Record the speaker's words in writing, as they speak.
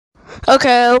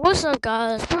Okay, what's up,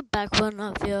 guys? We're back with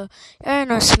another video.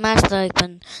 And smash the like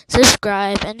button,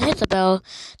 subscribe, and hit the bell.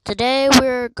 Today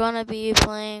we're gonna be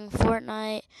playing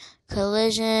Fortnite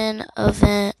Collision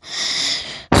event.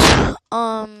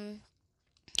 Y'all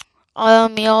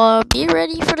be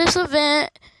ready for this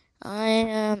event.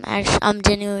 I'm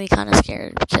genuinely kind of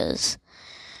scared because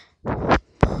I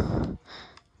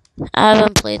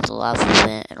haven't played the lava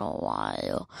event in a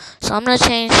while. So I'm gonna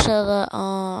change to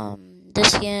the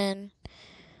this skin.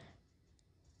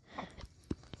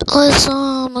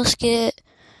 Let's get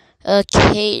a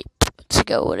cape to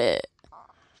go with it.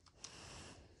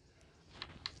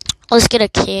 Let's get a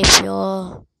cape,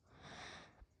 y'all.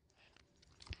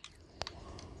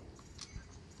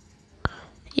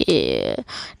 Yeah,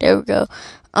 there we go.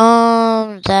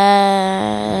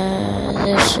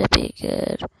 This should be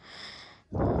good.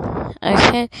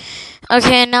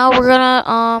 Okay, now we're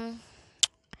gonna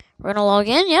log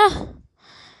in, yeah?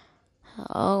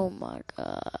 Oh my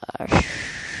gosh.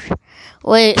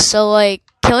 Wait, so like,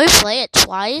 can we play it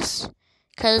twice?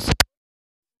 Cause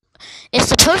it's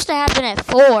supposed to happen at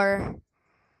 4,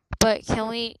 but can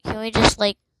we just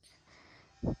like,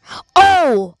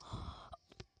 oh,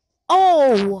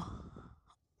 oh,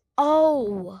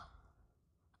 oh,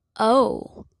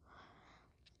 oh.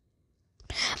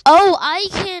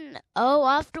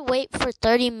 I have to wait for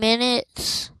 30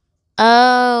 minutes.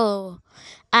 Oh,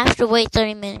 I have to wait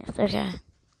 30 minutes.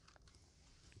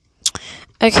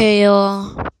 Okay,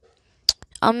 y'all.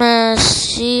 I'm gonna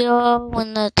see y'all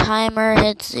when the timer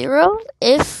hits 0.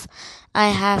 If I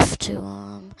have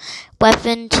to,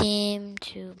 weapon team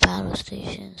to battle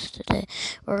stations today.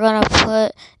 We're gonna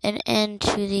put an end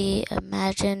to the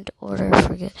imagined order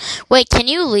for good. Wait, can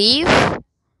you leave?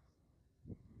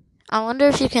 I wonder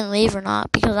if you can leave or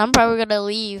not, because I'm probably gonna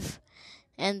leave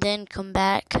and then come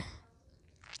back.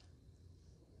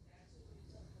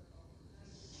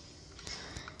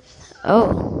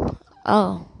 Oh.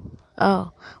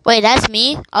 Wait, that's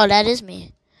me? Oh, that is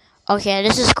me. Okay,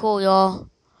 this is cool, y'all.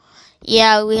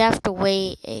 Yeah, we have to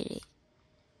wait 80.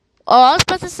 Oh, I was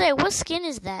about to say, what skin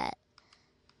is that?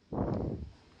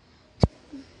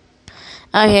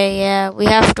 Okay, yeah, we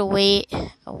have to wait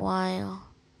a while.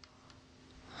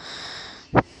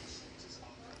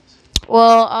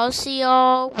 Well, I'll see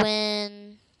y'all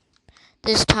when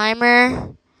this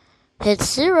timer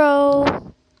hits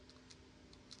 0.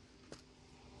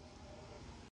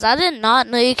 I did not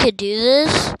know you could do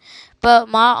this, but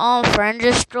my friend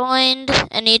just joined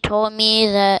and he told me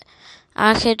that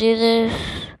I could do this.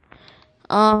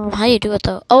 How do you do it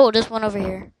though? Oh, this one over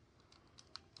here.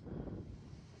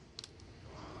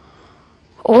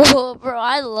 Oh, bro,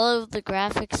 I love the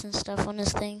graphics and stuff on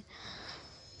this thing.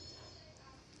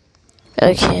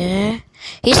 Okay.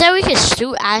 He said we could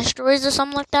shoot asteroids or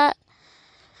something like that.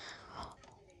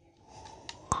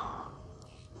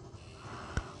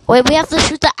 Wait, we have to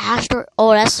shoot the asteroid.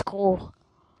 Oh, that's cool.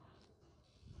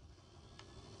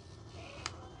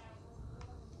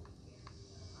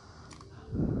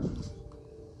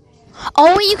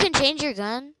 Oh, wait, you can change your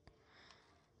gun?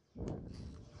 Oh,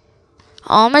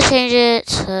 I'm gonna change it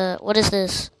to, what is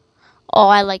this? Oh,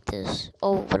 I like this.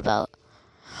 Oh, what about?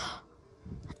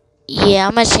 Yeah,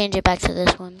 I'm gonna change it back to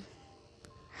this one.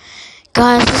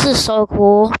 Guys, this is so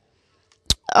cool.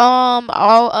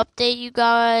 I'll update you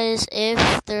guys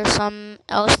if there's some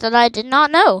else that I did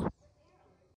not know.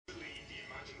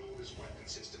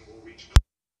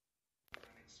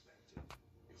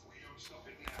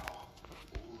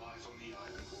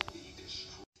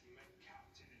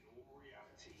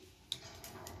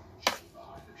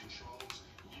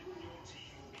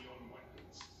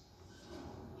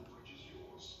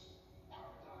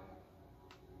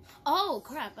 Oh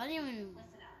crap, I didn't even...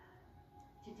 Listen up.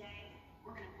 Today,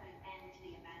 we're gonna put an end to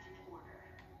the imagined order.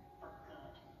 For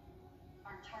good.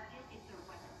 Our target is their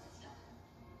weapon system.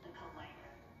 The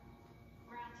Collider.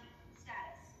 Ground team,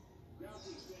 status. Ground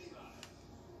team standing by.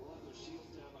 We'll have their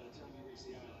shields down by the time you reach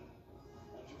the island.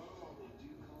 After all, they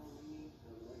do call me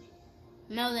a legend.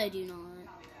 No, they do not.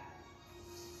 Copy that.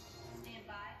 Stand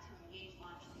by to engage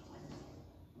launch sequence.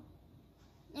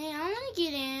 Yeah, I wanna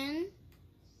get in.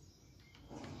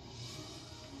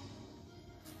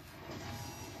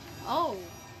 Oh.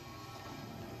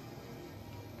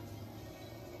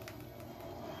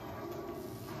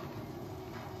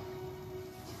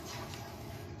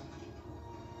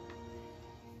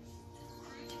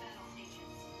 Crew to battle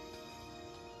stations.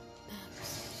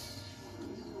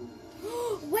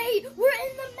 Wait, we're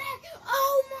in the mech.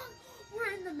 Oh my,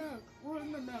 we're in the mech. We're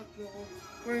in the mech, y'all.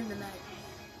 We're in the mech.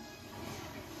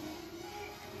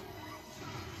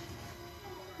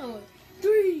 Oh,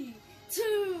 3,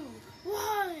 2,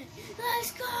 1,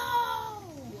 let's go.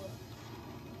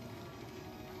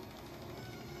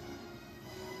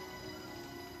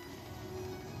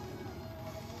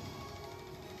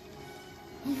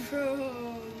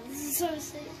 Bro, this is so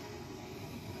sick.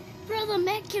 Bro, the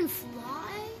mech can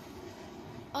fly?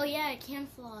 Oh yeah, it can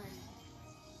fly.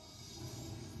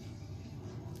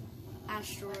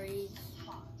 Asteroids.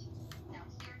 Hot. Now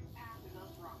steer the path through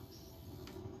those rocks.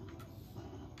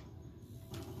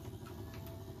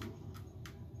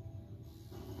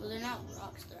 Well, they're not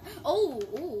rocks. They're... Oh,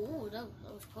 that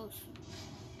was close.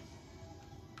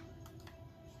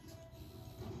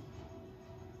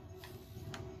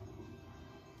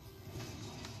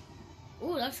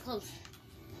 Oh, that's close.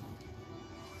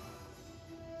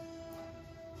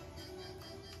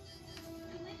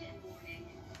 Collision warning.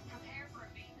 Prepare for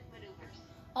evasive maneuvers.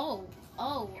 Oh.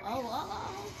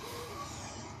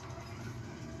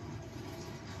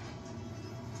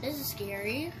 This is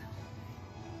scary.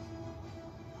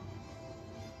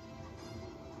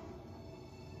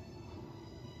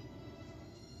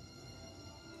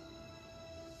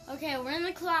 Okay, we're in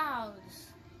the clouds.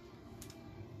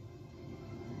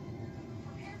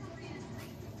 Prepare for re-entry.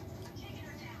 We're taking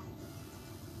her down.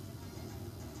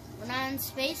 We're not in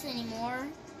space anymore.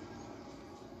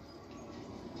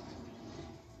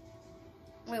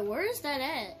 Wait, where is that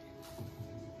at?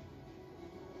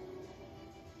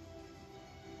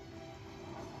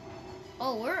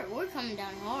 Oh, we're coming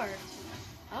down hard.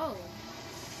 Oh.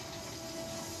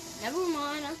 Never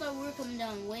mind, I thought we were coming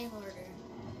down way harder.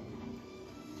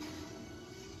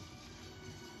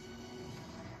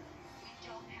 We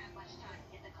don't have much time to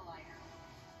get the collider.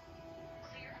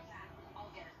 Clear a path.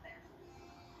 I'll get us there.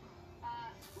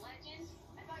 Legend?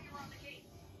 I thought you were on the case.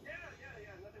 Yeah.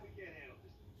 Nothing we can't handle.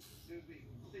 Just as soon as we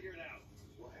figure it out,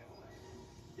 we'll handle it.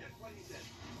 Yes, what he said.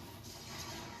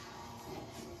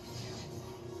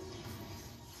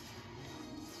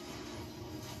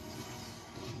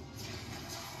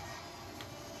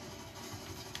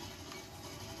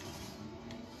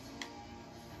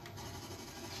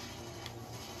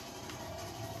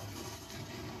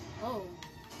 Oh.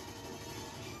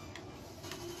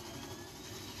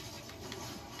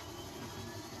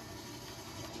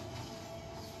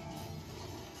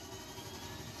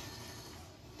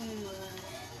 Oh my god.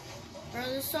 Bro,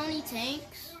 there's so many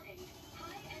tanks. Warning.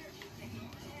 High energy signal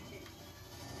detected.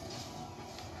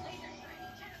 Laser sight.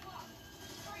 10 o'clock.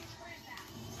 Strike sprint back.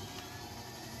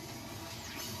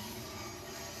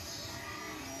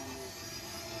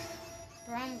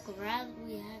 Bro, I'm glad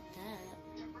we had that.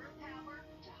 Divert power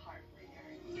to heart rate.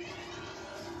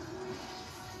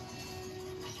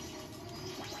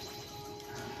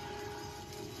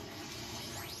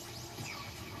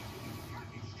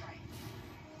 Perfect strike.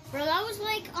 Bro, that was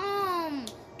like,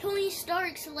 Tony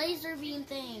Stark's laser beam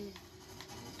thing.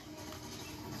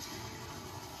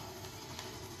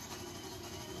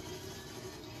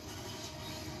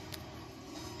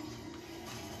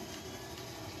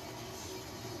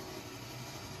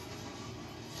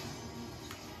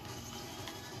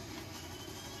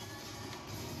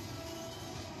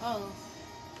 Oh.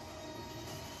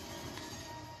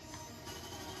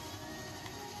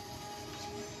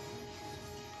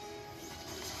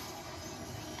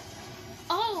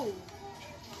 Oh!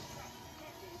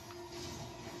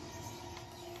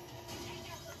 Take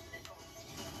out those missiles.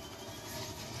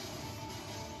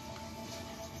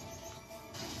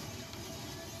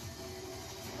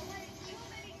 We're letting too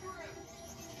many through.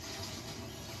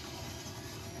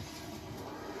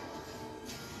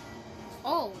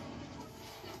 Oh!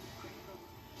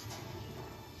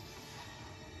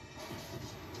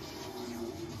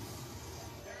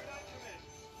 Paradigm commit.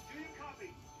 Do you copy?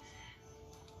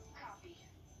 Copy.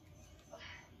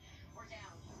 We're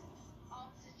down. All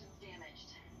systems damaged.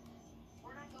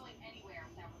 We're not going anywhere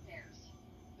without repairs.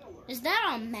 Don't worry. Is that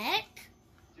a mech?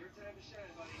 It's your time to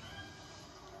shine, buddy.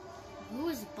 Who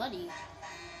is Buddy?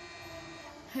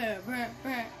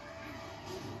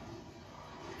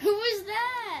 Who is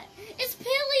that? It's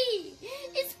Pilly!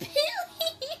 It's Pilly!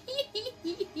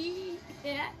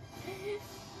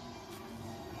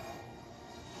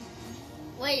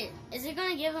 Wait, is it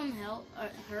gonna give him health or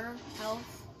her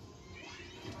health?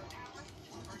 Power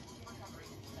to emergency recovery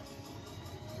system.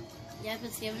 Yep,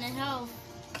 it's giving it health.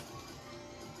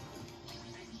 I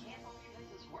can't believe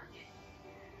this is working.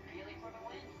 Really for the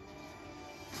win?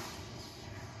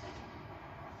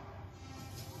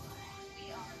 We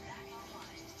are back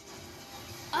online.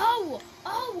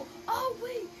 Oh,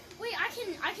 wait,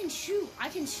 I can shoot. I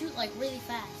can shoot like really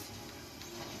fast.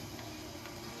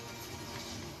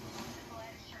 The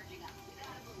collider's charging up. We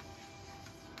gotta move.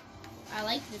 I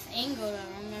like this angle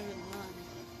though, I'm never gonna lie.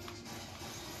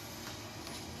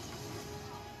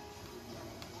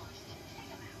 Take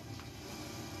them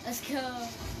out. Let's go.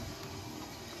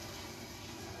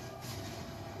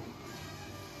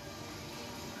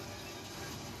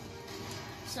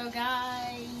 So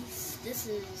guys, this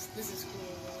is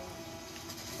cool.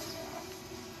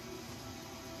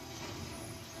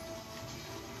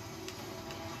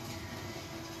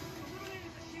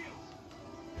 Eliminated the shield.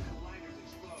 The collider's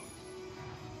exposed.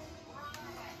 We're on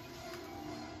our way.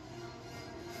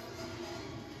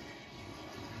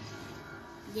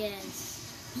 Yes.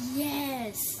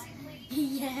 Yes.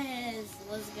 Yes.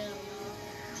 Let's go.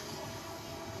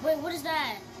 Wait, what is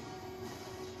that?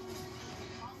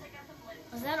 I'll take out the blitz.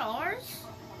 Was that ours?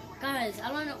 Guys,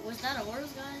 I don't know. Was that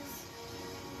ours, guys?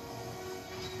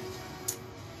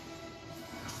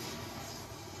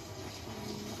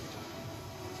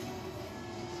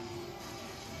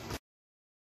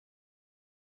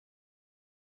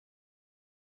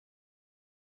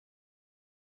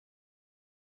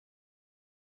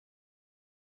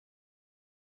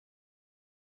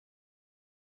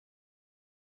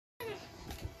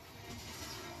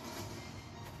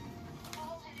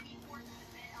 All enemy forces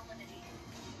have been eliminated.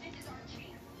 This is our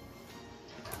chance.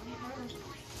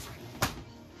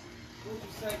 What'd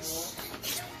you say, boy?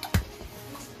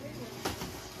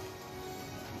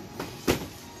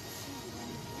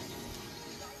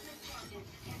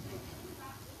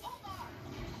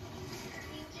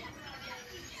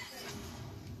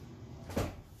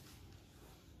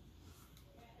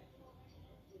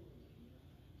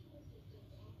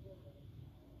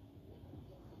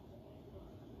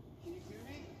 Can you hear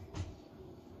me?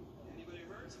 Anybody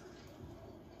hurt?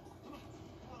 Come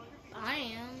on, your feet. I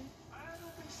am. I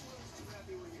don't think Sloan's too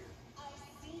happy we're here. I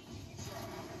see you try.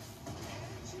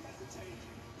 And she hesitated.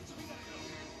 So we gotta go.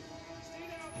 Stay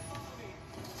down and follow me.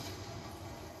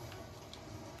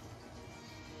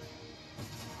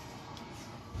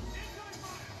 Incoming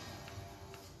fire!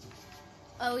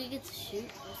 Oh, you get to shoot.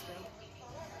 Let's go.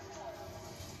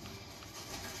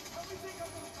 Help me take up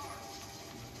those cars.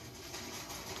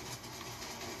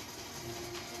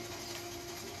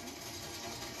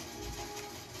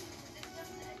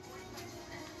 Systems at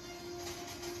 45%.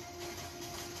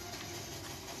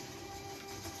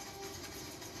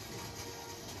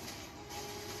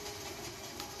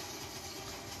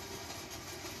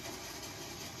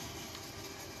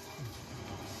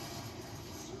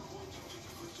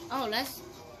 Oh,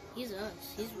 he's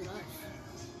us. He's with us.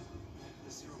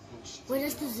 The 0 point shield. Wait,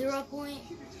 that's the 0 point?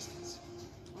 Keep your distance.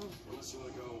 Oh, Unless you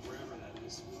want to go wherever that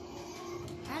is.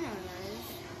 I know where that is.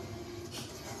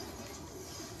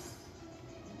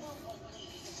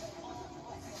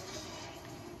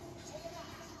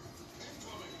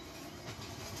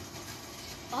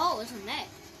 Oh, it's a mech.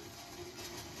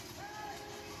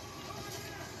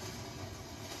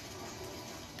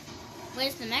 Wait,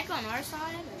 is the mech on our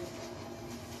side? Or?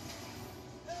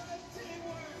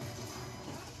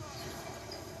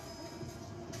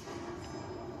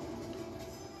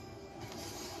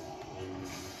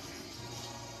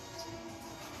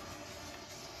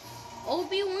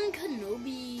 Obi-Wan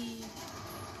Kenobi. 60%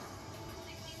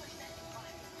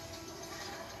 economy.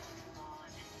 Come on,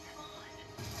 come on.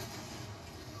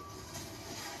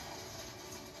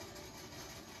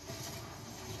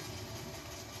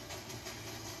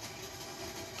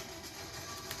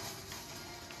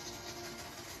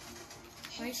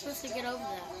 How are you supposed to get over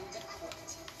that?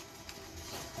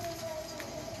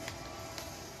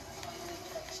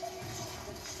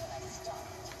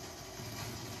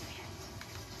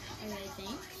 Okay,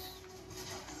 thanks.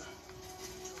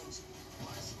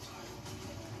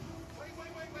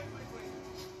 Wait.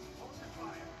 Hold your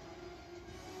fire.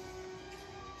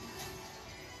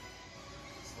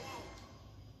 Slow.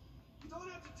 You don't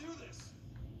have to do this.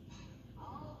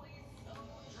 Always so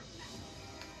dramatic.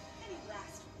 Any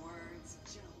last words,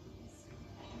 Jones?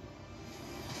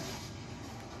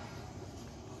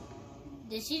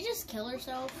 Did she just kill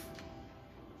herself?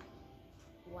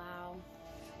 Wow.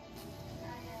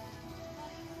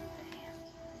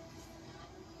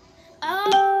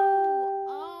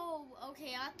 Oh,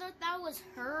 okay. I thought that was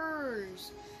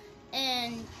hers.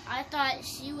 And I thought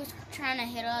she was trying to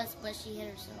hit us, but she hit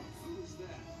herself. Who is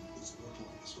that? This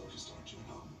Fortnite is focused on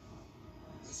Juno.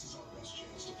 This is our best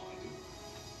chance to find him.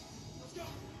 Let's go.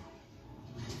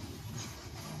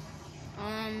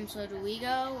 So do we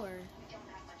go, or? We don't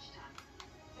have much time.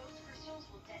 Those crystals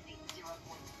will detonate the 0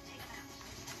 point. Take them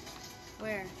out.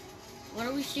 Where? What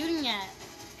are we shooting at?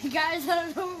 Guys, I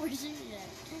don't know what we're shooting at.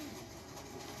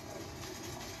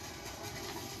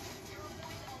 0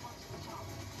 point's almost to the top.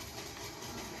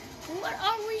 What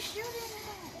are we shooting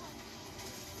at?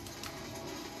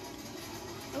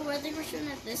 Oh, I think we're shooting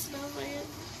at this stuff, I guess.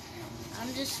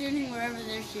 I'm just shooting wherever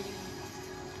they're shooting.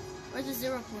 Where's the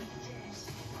 0 point?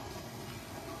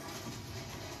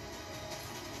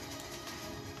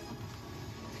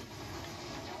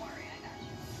 Don't worry, I got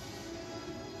you.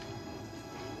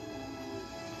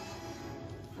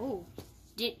 Oh,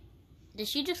 did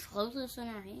she just close this in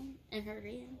her hand? In her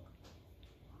hand?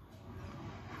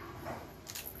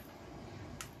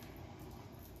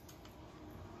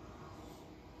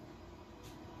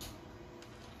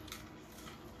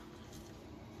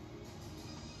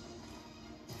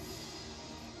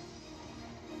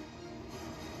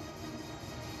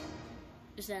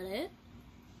 Is that it?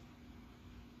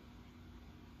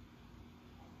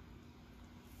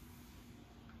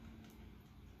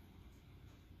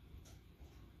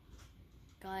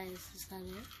 Guys, is that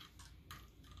it?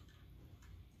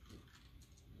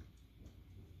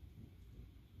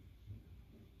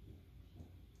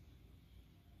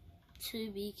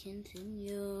 To be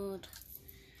continued.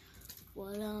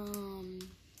 Well,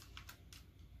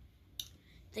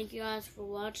 thank you guys for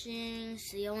watching.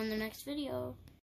 See you in the next video.